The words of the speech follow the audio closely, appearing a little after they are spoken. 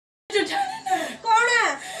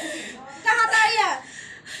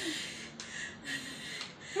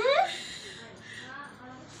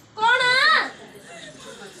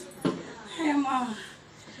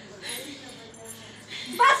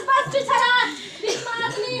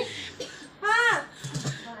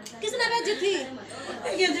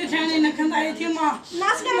रखी माँ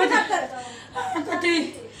नाश कर खातर कति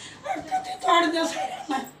कति तोड़ दे सारे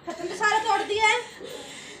मैं खत्म तो सारे तोड़ दिए हैं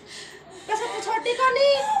कैसे तो छोटी को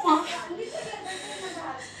नहीं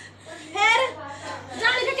फिर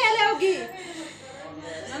जाने का क्या ले होगी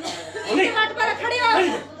घाट पर खड़ी हो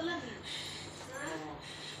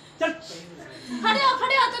चल खड़े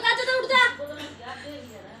हो तो गाजे तो उठ जा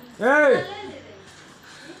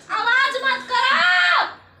आवाज मत करो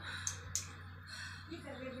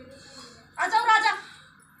आ जाओ राजा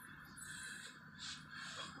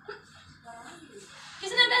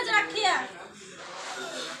किसने भेज रखी है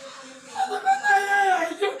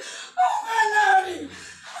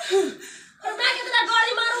और मैं कितना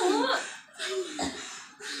गोली मारूं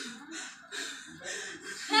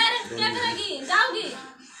फिर क्या करेगी जाओगी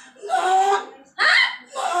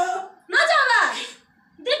ना जाओगा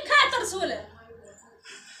दिखा है तरसूल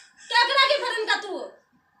क्या करेगी फिर इनका तू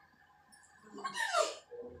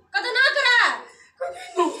कद ना करा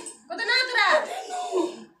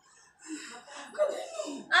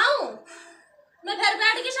आओ मैं फिर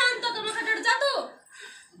बैठ के शांत होकर मैं डर जा तू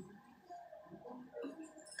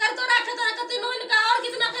कर तो तीनों इनका और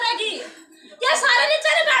कितना करेगी ये सारे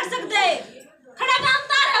नीचे नहीं बैठ सकते खड़ा काम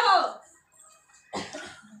तार है वो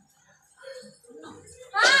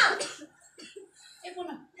हाँ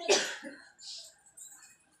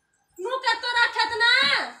मुंह कर तो रखत ना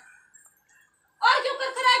और क्यों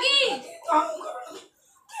कर करेगी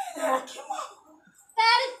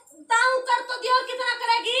फिर ताऊ कर तो दियो और कितना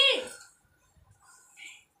करेगी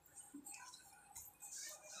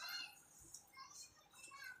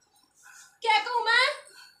क्या कहूँ मैं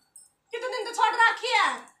कितने दिन तो छोड़ रखी है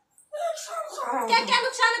क्या क्या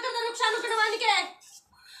नुकसान कर दो नुकसान करवाने के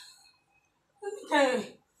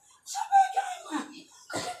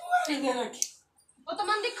वो तो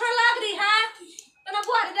मन दिखने लग रही है तो ना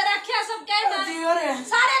बुआरी दे रखी है सब क्या है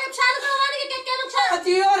सारे नुकसान करवाने के क्या क्या नुकसान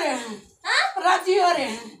राजी हो रहे हैं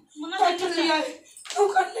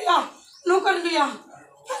नौकर लिया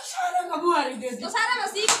सारा का बुआरी दे दी तो सारा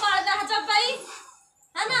मसीह को पाल रहा है जब भाई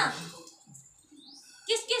है ना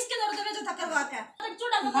किस किस के दर्द में जो था करवा के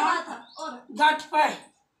चूड़ा पका था और गांठ पे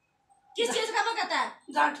किस चीज का पकाता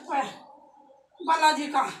है गांठ पे बालाजी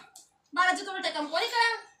का तो बेटा कम कोई करा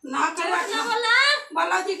ना करे ना बोला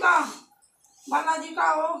बालाजी का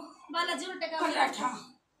हो बालाजी उल्टे काम कर रखा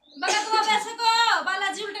बगा तो वैसे को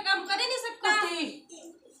बालाजी उल्टे काम कर ही नहीं सकता कति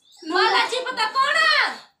बालाजी पता कौन है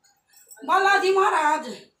बालाजी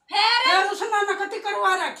महाराज फिर उसने न कति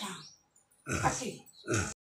करवा रखा कति